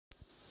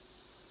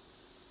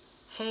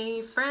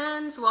Hey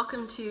friends,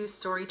 welcome to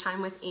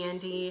Storytime with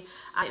Andy.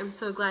 I am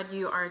so glad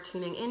you are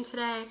tuning in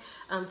today.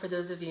 For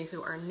those of you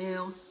who are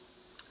new,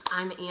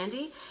 I'm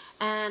Andy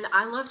and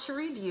I love to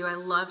read to you. I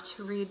love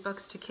to read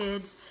books to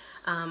kids.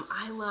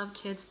 I love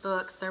kids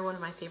books. They're one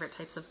of my favorite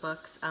types of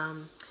books.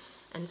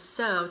 And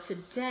so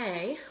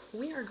today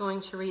we are going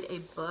to read a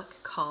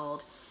book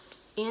called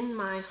In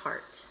My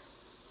Heart.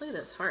 Look at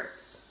those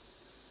hearts.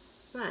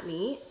 Isn't that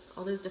neat?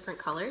 All those different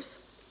colors.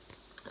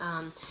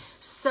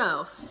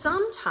 So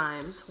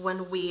sometimes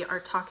when we are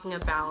talking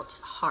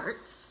about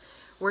hearts,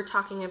 we're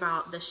talking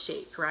about the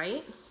shape,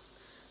 right?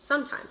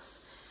 Sometimes.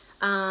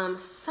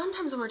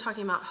 Sometimes when we're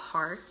talking about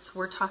hearts,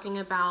 we're talking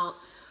about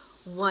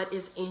what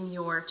is in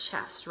your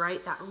chest,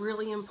 right? That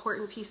really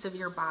important piece of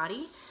your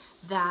body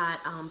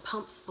that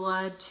pumps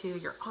blood to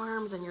your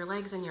arms and your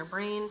legs and your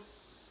brain.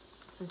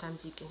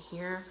 Sometimes you can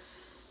hear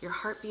your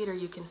heartbeat or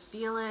you can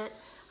feel it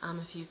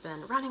if you've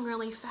been running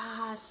really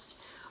fast,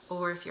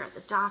 or if you're at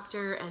the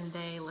doctor and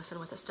they listen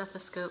with a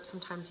stethoscope,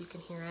 sometimes you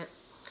can hear it.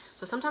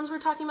 So sometimes we're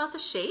talking about the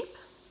shape,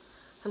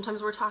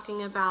 sometimes we're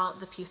talking about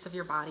the piece of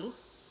your body,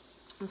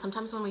 and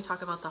sometimes when we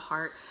talk about the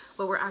heart,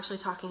 what we're actually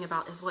talking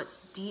about is what's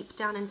deep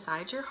down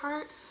inside your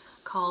heart,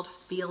 called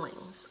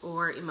feelings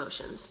or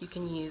emotions. You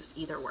can use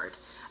either word.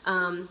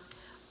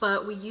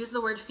 But we use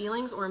the word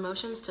feelings or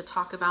emotions to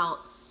talk about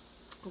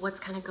what's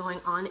kind of going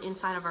on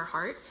inside of our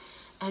heart.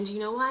 And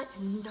you know what?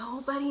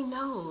 Nobody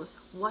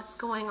knows what's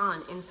going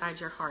on inside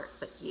your heart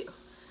but you.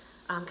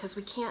 Because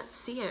we can't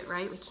see it,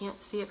 right? We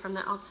can't see it from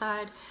the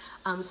outside.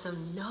 So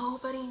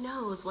nobody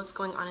knows what's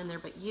going on in there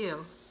but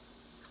you.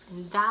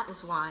 And that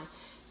is why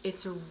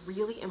it's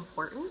really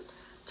important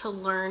to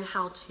learn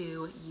how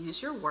to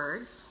use your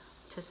words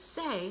to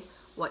say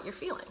what you're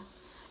feeling.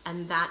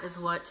 And that is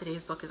what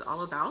today's book is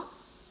all about.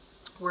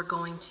 We're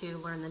going to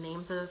learn the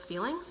names of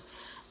feelings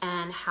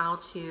and how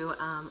to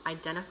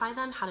identify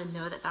them, how to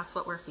know that that's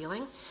what we're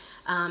feeling.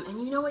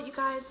 And you know what, you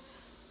guys?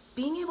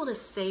 Being able to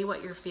say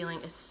what you're feeling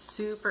is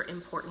super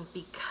important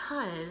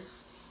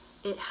because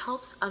it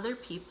helps other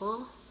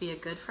people be a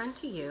good friend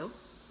to you.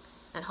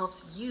 It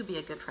helps you be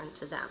a good friend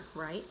to them,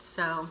 right?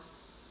 So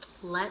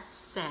let's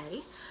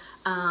say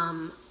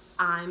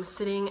I'm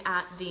sitting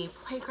at the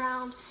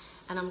playground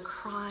and I'm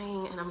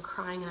crying and I'm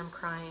crying and I'm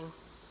crying,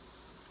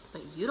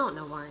 but you don't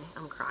know why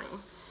I'm crying.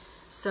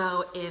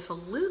 So if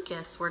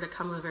Lucas were to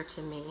come over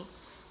to me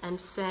and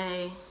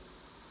say,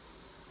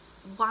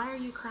 why are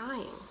you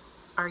crying?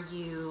 Are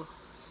you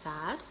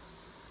sad?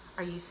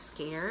 Are you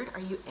scared? Are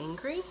you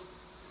angry?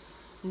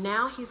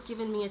 Now he's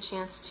given me a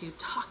chance to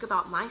talk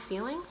about my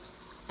feelings.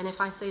 And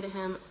if I say to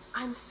him,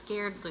 I'm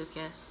scared,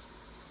 Lucas,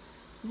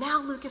 now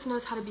Lucas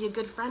knows how to be a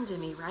good friend to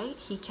me, right?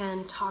 He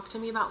can talk to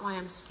me about why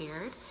I'm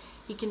scared.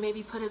 He can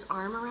maybe put his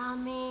arm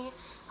around me,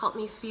 help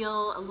me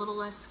feel a little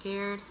less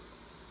scared.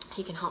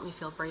 He can help me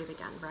feel brave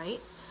again, right?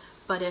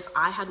 But if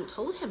I hadn't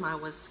told him I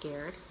was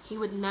scared, he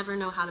would never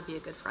know how to be a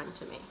good friend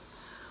to me.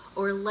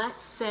 Or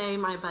let's say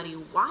my buddy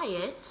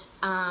Wyatt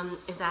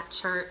is at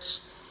church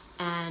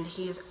and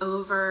he's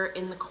over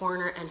in the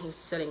corner and he's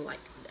sitting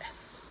like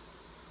this.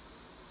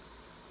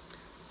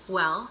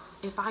 Well,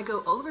 if I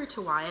go over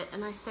to Wyatt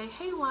and I say,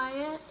 hey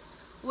Wyatt,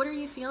 what are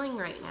you feeling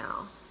right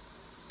now?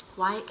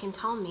 Wyatt can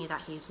tell me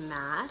that he's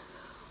mad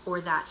or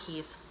that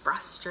he's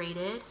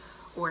frustrated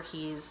or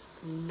he's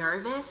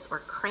nervous or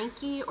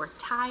cranky or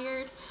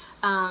tired.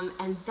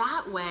 And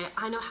that way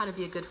I know how to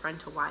be a good friend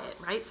to Wyatt,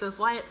 right? So if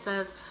Wyatt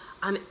says,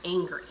 I'm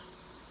angry,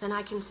 then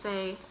I can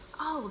say,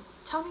 oh,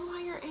 tell me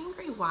why you're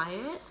angry,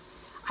 Wyatt.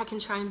 I can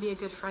try and be a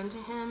good friend to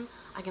him.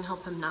 I can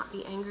help him not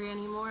be angry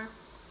anymore.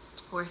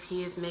 Or if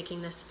he is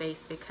making this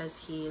face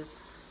because he's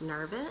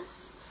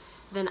nervous,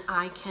 then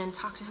I can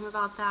talk to him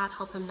about that,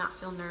 help him not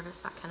feel nervous,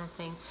 that kind of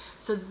thing.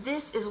 So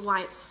this is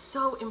why it's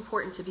so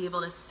important to be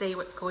able to say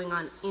what's going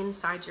on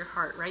inside your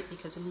heart, right?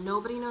 Because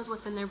nobody knows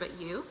what's in there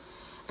but you.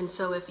 And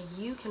so if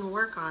you can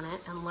work on it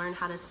and learn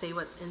how to say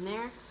what's in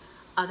there,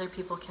 other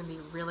people can be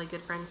really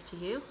good friends to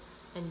you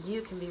and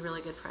you can be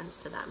really good friends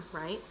to them,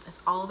 right?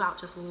 It's all about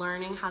just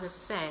learning how to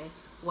say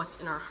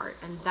what's in our heart.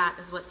 And that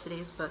is what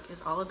today's book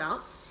is all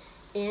about,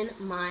 In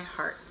My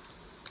Heart.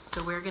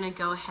 So we're gonna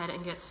go ahead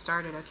and get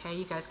started, okay?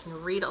 You guys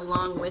can read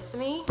along with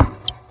me.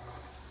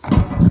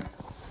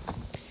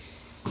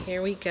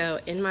 Here we go,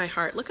 In My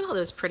Heart. Look at all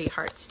those pretty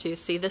hearts too.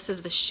 See, this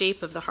is the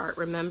shape of the heart.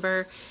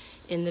 Remember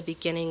in the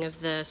beginning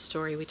of the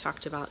story, we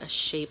talked about a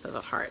shape of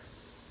a heart,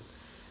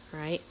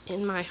 right?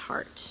 In my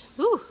heart.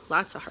 Woo,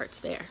 lots of hearts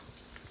there.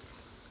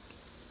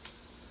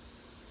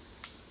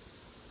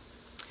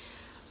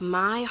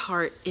 My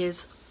heart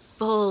is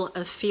full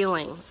of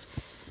feelings,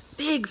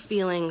 big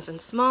feelings and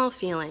small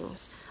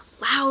feelings,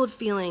 loud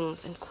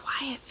feelings and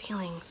quiet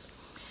feelings,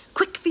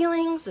 quick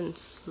feelings and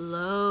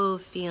slow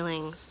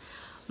feelings.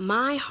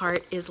 My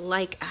heart is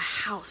like a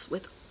house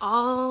with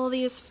all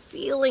these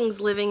feelings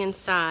living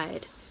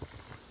inside.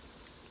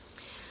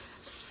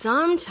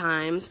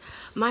 Sometimes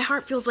my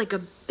heart feels like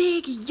a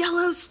big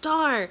yellow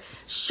star,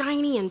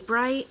 shiny and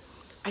bright.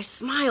 I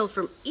smile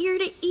from ear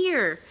to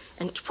ear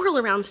and twirl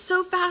around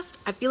so fast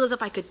I feel as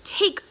if I could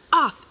take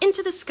off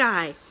into the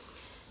sky.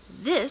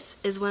 This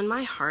is when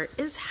my heart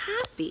is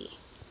happy.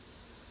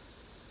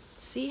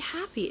 See,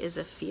 happy is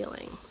a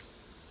feeling.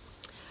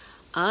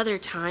 Other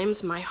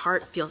times my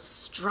heart feels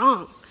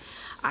strong.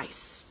 I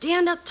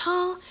stand up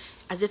tall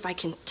as if I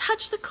can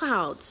touch the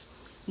clouds.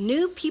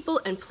 New people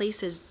and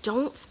places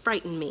don't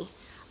frighten me.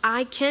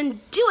 I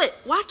can do it.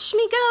 Watch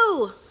me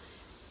go.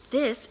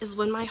 This is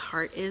when my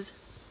heart is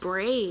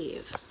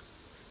brave.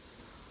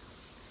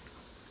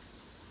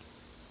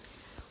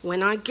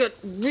 When I get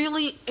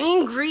really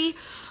angry,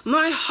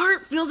 my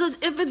heart feels as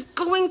if it's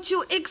going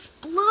to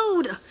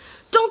explode.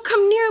 Don't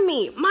come near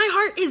me. My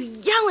heart is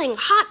yelling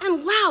hot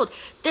and loud.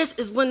 This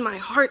is when my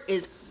heart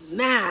is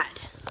mad.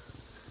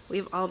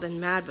 We've all been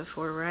mad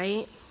before,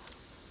 right?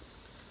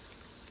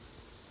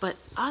 But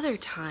other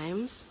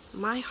times,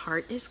 my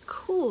heart is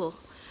cool.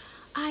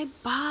 I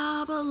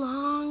bob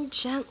along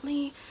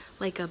gently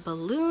like a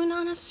balloon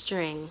on a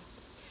string.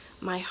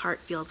 My heart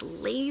feels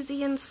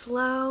lazy and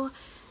slow,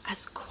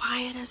 as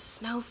quiet as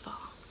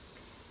snowfall.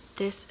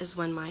 This is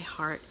when my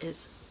heart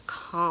is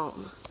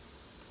calm.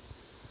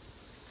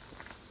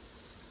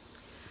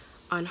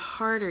 On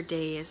harder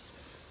days,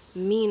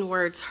 mean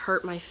words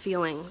hurt my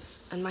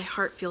feelings, and my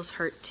heart feels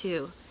hurt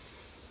too.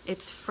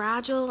 It's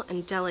fragile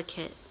and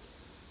delicate,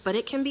 but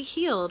it can be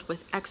healed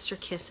with extra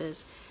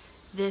kisses.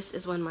 This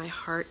is when my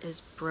heart is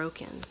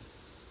broken.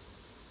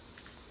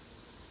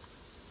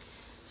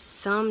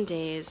 Some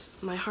days,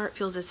 my heart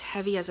feels as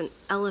heavy as an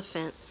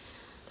elephant.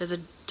 There's a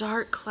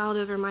dark cloud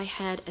over my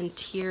head and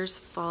tears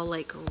fall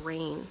like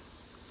rain.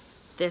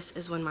 This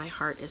is when my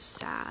heart is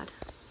sad.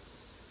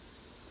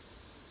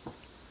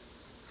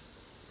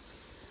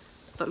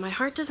 But my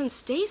heart doesn't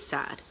stay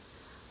sad.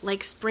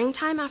 Like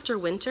springtime after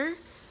winter,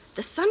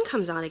 the sun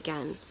comes out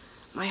again.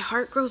 My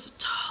heart grows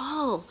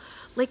tall,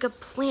 like a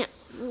plant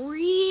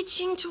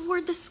reaching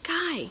toward the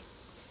sky.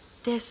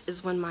 This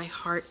is when my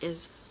heart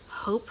is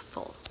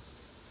hopeful.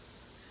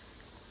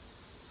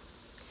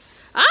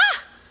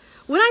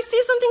 When I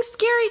see something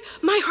scary,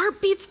 my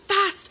heart beats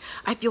fast.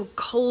 I feel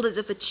cold as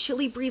if a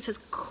chilly breeze has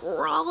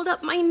crawled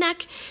up my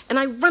neck, and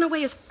I run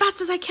away as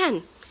fast as I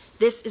can.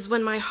 This is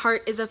when my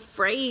heart is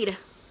afraid.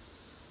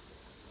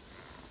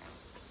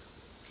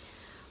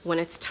 When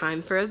it's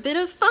time for a bit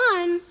of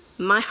fun,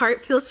 my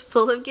heart feels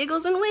full of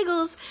giggles and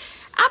wiggles.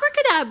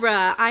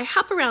 Abracadabra, I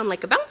hop around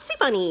like a bouncy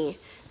bunny.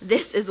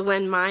 This is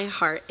when my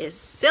heart is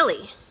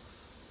silly.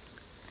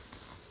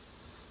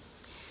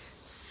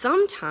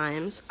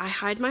 Sometimes I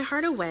hide my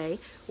heart away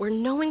where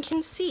no one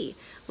can see,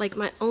 like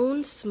my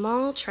own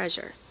small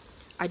treasure.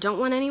 I don't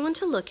want anyone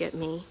to look at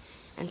me,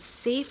 and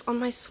safe on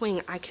my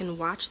swing, I can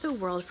watch the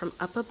world from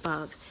up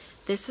above.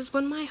 This is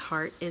when my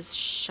heart is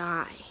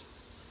shy.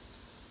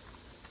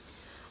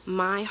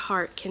 My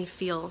heart can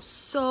feel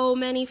so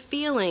many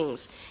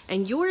feelings,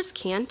 and yours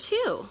can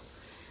too.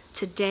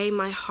 Today,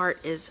 my heart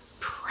is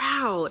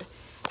proud.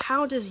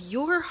 How does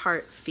your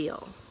heart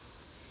feel?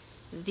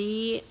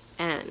 The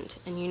end.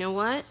 And you know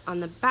what?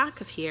 On the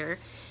back of here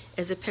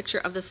is a picture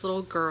of this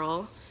little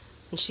girl,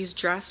 and she's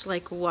dressed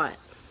like what?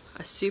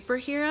 A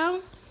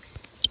superhero?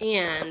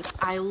 And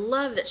I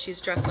love that she's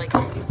dressed like a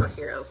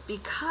superhero,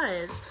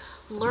 because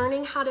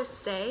learning how to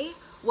say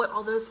what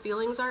all those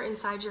feelings are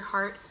inside your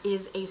heart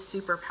is a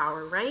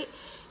superpower, right?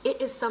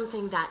 It is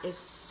something that is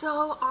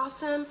so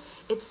awesome.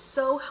 It's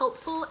so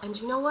helpful. And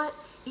you know what?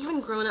 Even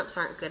grown-ups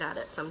aren't good at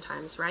it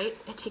sometimes, right?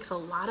 It takes a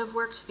lot of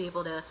work to be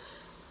able to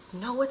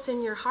know what's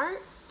in your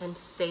heart and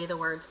say the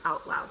words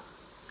out loud.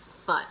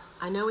 But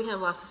I know we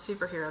have lots of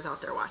superheroes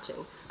out there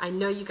watching. I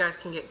know you guys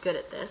can get good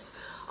at this.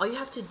 All you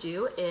have to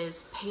do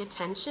is pay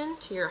attention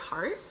to your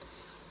heart,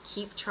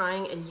 keep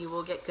trying, and you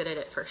will get good at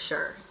it for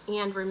sure.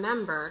 And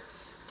remember,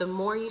 the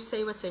more you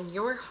say what's in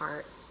your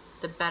heart,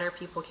 the better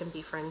people can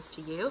be friends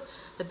to you.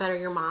 The better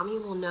your mommy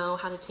will know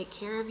how to take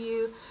care of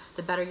you.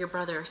 The better your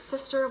brother or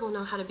sister will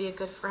know how to be a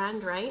good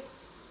friend, right?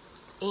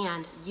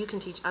 And you can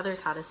teach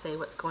others how to say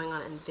what's going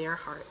on in their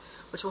heart,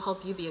 which will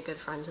help you be a good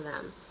friend to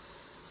them.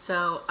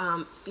 So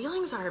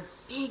feelings are a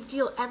big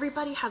deal.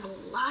 Everybody has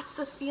lots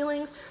of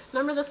feelings.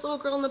 Remember this little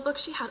girl in the book?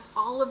 She had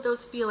all of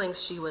those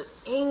feelings. She was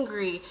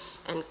angry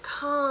and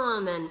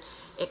calm and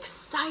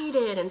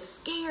excited and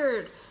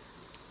scared.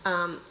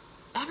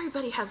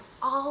 Everybody has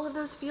all of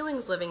those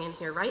feelings living in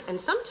here, right? And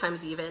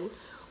sometimes even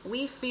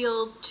we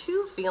feel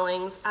two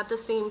feelings at the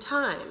same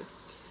time.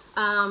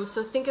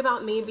 So think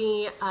about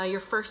maybe your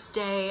first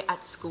day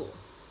at school.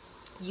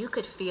 You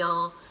could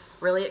feel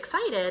really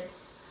excited,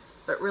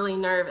 but really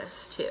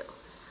nervous too.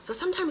 So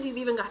sometimes you've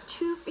even got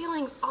two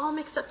feelings all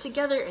mixed up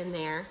together in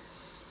there,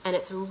 and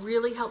it's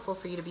really helpful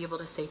for you to be able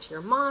to say to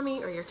your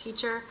mommy or your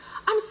teacher,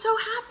 I'm so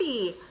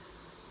happy,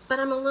 but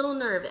I'm a little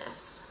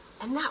nervous.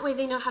 And that way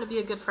they know how to be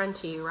a good friend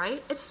to you,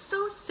 right? It's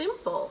so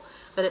simple,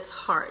 but it's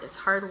hard. It's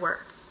hard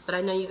work. But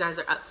I know you guys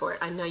are up for it.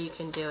 I know you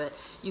can do it.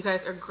 You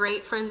guys are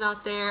great friends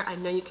out there. I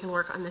know you can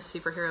work on this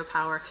superhero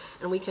power,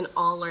 and we can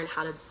all learn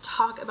how to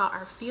talk about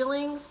our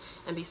feelings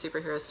and be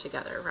superheroes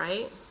together,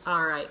 right?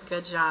 All right,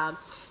 good job.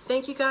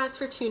 Thank you guys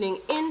for tuning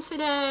in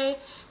today.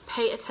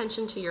 Pay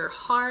attention to your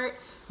heart,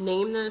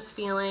 name those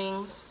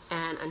feelings,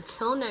 And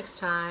until next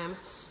time,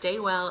 stay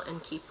well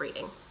and keep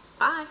reading.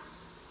 Bye.